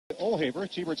Olhaver.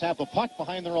 T-Birds have the puck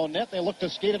behind their own net. They look to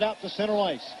skate it out to center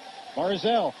ice.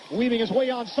 Barzal weaving his way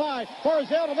onside.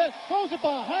 Barzal to net, throws it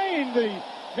behind the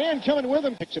man coming with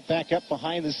him. Picks it back up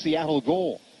behind the Seattle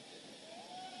goal.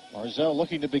 Barzal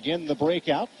looking to begin the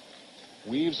breakout.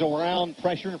 Weaves around,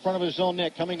 pressure in front of his own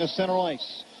net, coming to center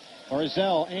ice.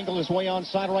 Barzal angled his way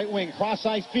onside right wing. Cross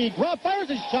ice feed. Gropp fires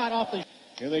a shot off the...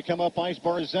 Here they come up ice.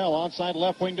 Barzal onside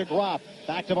left wing to Gropp.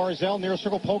 Back to Barzal. Near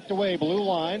circle poked away. Blue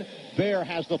line. Bear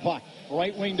has the puck.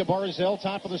 Right wing to Barzal.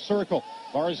 Top of the circle.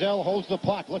 Barzal holds the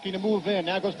puck. Looking to move in.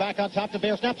 Now goes back on top to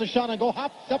Bear. Snaps a shot and goal.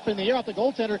 Hopped up in the air off the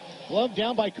goaltender. Gloved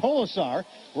down by Colasar.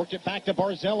 Worked it back to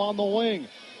Barzal on the wing.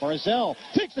 Barzal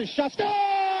takes the shot. Score!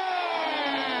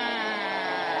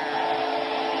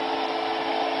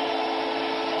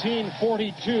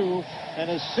 1942. An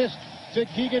assist to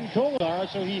Keegan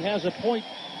Colasar, so he has a point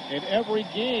in every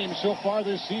game so far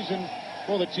this season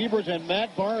for the T-Birds. And Matt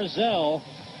Barzal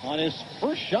on his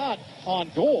first shot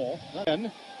on goal.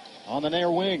 Then on the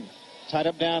near wing, tied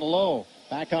up down low.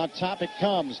 Back on top it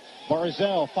comes.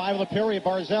 Barzal, 5 of the period.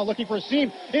 Barzal looking for a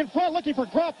seam. In front, looking for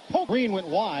Gropp. Green went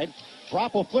wide.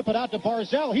 Gropp will flip it out to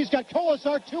Barzal. He's got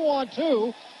Colasar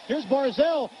 2-on-2. Here's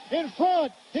Barzal in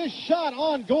front. His shot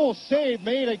on goal. Save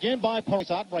made again by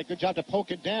Right, good job to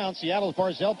poke it down. Seattle's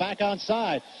Barzal back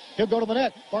onside. He'll go to the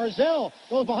net. Barzal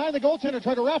goes behind the goaltender.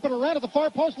 Try to wrap it around at the far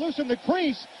post. Loose in the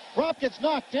crease. Gropp gets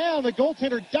knocked down. The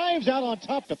goaltender dives out on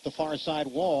top. Up the far side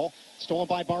wall. Stolen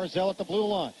by Barzal at the blue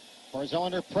line. Barzal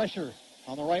under pressure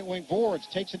on the right wing boards.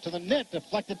 Takes it to the net.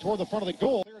 Deflected toward the front of the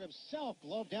goal. Cleared himself.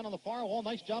 Glove down on the far wall.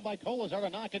 Nice job by Colasar to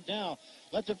knock it down.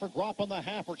 Lets it for Gropp on the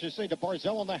half, or to say to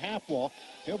Barzal on the half wall.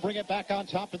 He'll bring it back on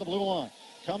top to the blue line.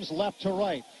 Comes left to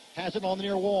right. Has it on the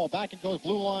near wall. Back it goes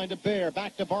blue line to Bear.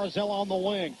 Back to Barzal on the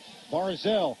wing.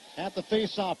 Barzal at the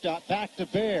face-off dot. Back to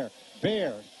Bear.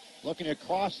 Bear looking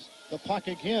across the puck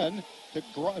again to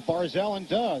Barzal and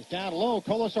does. Down low.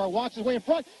 Colasar walks his way in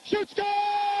front. Shoots. Goal!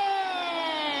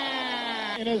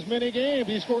 In as many games.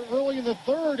 He scored early in the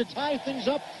third to tie things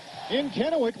up in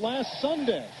Kennewick last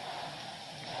Sunday.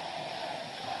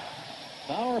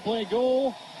 Power play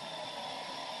goal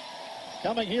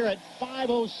coming here at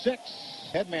 5:06.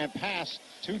 Headman pass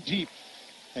too deep.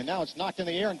 And now it's knocked in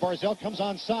the air, and Barzal comes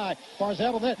onside.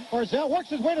 Barzal to net. Barzal works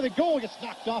his way to the goal. Gets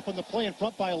knocked off in the play in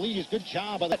front by Lees. Good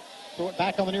job of that. Throw it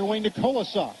back on the near wing to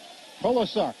Colasar.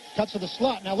 Colasar cuts to the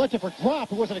slot. Now left it for Gropp,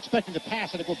 who wasn't expecting to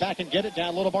pass it. To go back and get it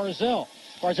down low to Barzal.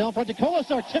 Barzal in front to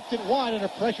Colasar. Tipped it wide under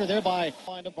pressure there by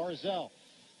line to Barzal.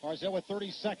 Barzal with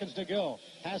 30 seconds to go.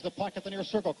 Has the puck at the near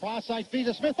circle. Cross ice feeds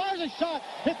to Smith. Fires a shot.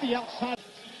 Hit the outside.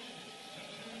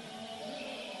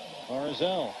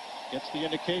 Barzal gets the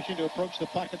indication to approach the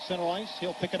puck at center ice.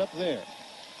 He'll pick it up there.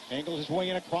 Angles his way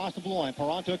in across the blue line.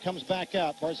 Paranto comes back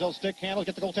out. Barzal stick handle.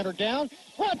 Get the goaltender down.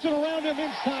 Wraps it around him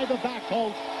inside the back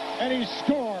post. And he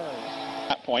scores. At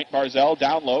that point, Barzal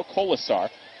down low. Colasar.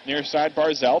 Near side,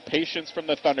 Barzal. Patience from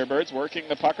the Thunderbirds. Working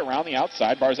the puck around the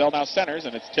outside. Barzal now centers,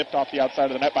 and it's tipped off the outside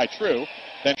of the net by True.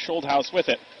 Then Schuldhaus with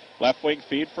it. Left wing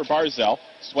feed for Barzal.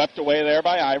 Swept away there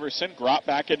by Iverson. Gropp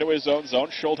back into his own zone.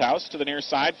 Schuldhaus to the near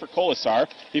side for Colasar.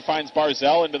 He finds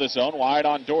Barzal into the zone. Wide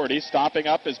on Doherty. Stopping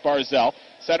up is Barzal.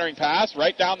 Centering pass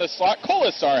right down the slot.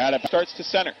 Colasar had it. Starts to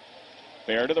center.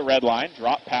 Bear to the red line.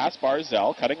 Drop pass.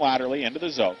 Barzal cutting laterally into the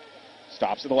zone.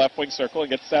 Stops in the left wing circle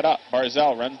and gets set up.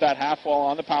 Barzal runs that half wall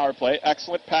on the power play.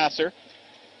 Excellent passer.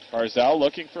 Barzal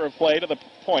looking for a play to the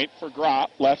point for Gropp.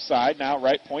 Left side. Now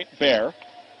right point. Bear.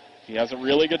 He has a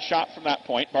really good shot from that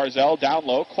point. Barzal down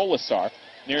low. Colasar.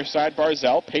 Near side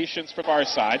Barzal. Patience for far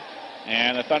side.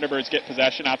 And the Thunderbirds get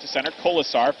possession out to center.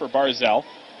 Colasar for Barzal.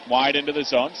 Wide into the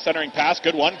zone. Centering pass.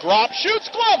 Good one. Gropp shoots.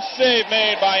 Glove save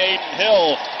made by Aiden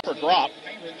Hill for Gropp.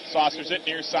 Saucers it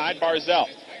near side. Barzal.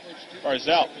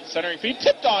 Barzal. Centering feed.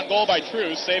 Tipped on goal by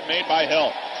True. Save made by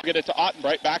Hill. Get it to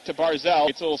Ottenbright. Back to Barzal.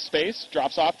 It's a little space.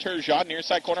 Drops off Turgeon. Near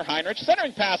side corner. Heinrich.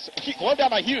 Centering pass. Glove down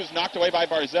by Hughes. Knocked away by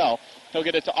Barzal. He'll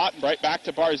get it to Ottenbright. Back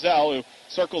to Barzal, who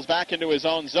circles back into his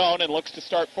own zone and looks to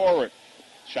start forward.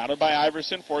 Shouted by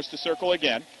Iverson. Forced to circle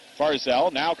again.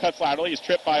 Barzal now cuts laterally. He's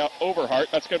tripped by Overhart.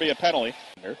 That's going to be a penalty.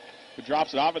 Who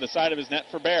drops it off at the side of his net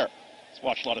for Bear. He's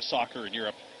watched a lot of soccer in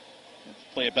Europe.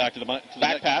 Play it back to the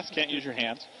back pass. Can't use your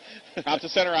hands. Out to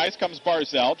center ice comes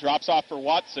Barzal. Drops off for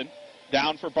Watson.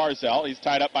 Down for Barzal. He's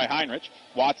tied up by Heinrich.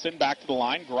 Watson back to the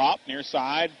line. Gropp near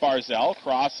side. Barzal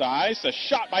cross ice. A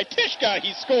shot by Tishka.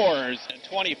 He scores.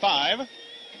 25.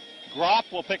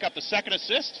 Gropp will pick up the second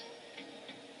assist.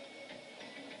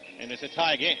 And it's a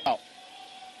tie game.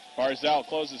 Barzal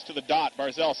closes to the dot.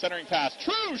 Barzal centering pass.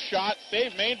 True shot.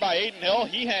 Save made by Aiden Hill.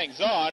 He hangs on.